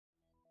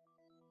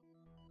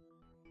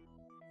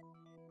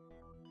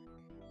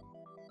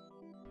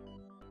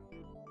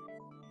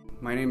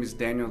My name is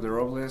Daniel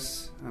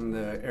DeRobles. I'm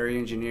the area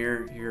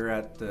engineer here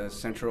at the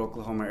Central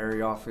Oklahoma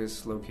Area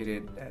Office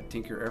located at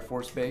Tinker Air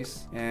Force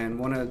Base. And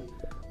one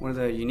of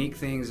the unique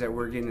things that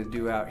we're getting to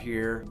do out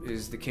here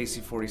is the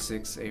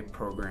KC-46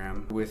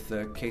 program. With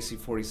the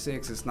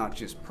KC-46, it's not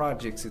just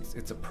projects,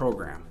 it's a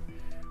program.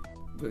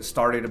 It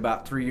started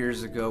about 3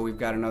 years ago. We've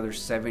got another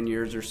 7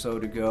 years or so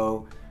to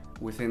go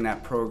within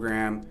that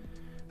program,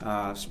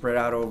 spread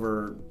out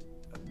over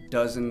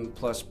dozen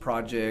plus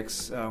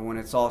projects. When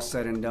it's all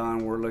said and done,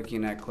 we're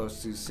looking at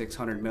close to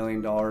 $600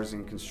 million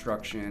in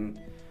construction.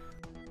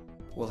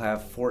 We'll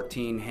have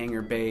 14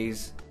 hangar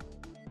bays.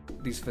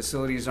 These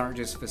facilities aren't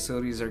just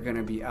facilities, they're going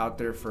to be out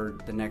there for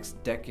the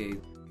next decade.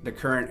 The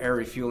current air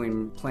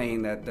refueling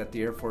plane that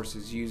the Air Force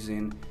is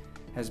using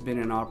has been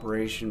in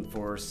operation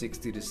for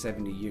 60 to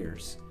 70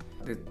 years.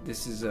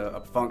 This is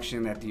a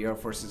function that the Air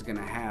Force is going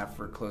to have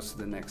for close to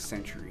the next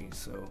century.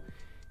 So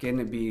getting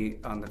to be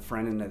on the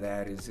front end of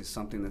that is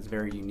something that's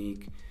very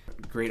unique.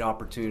 Great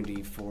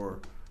opportunity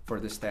for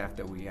the staff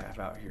that we have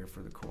out here for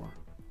the Corps.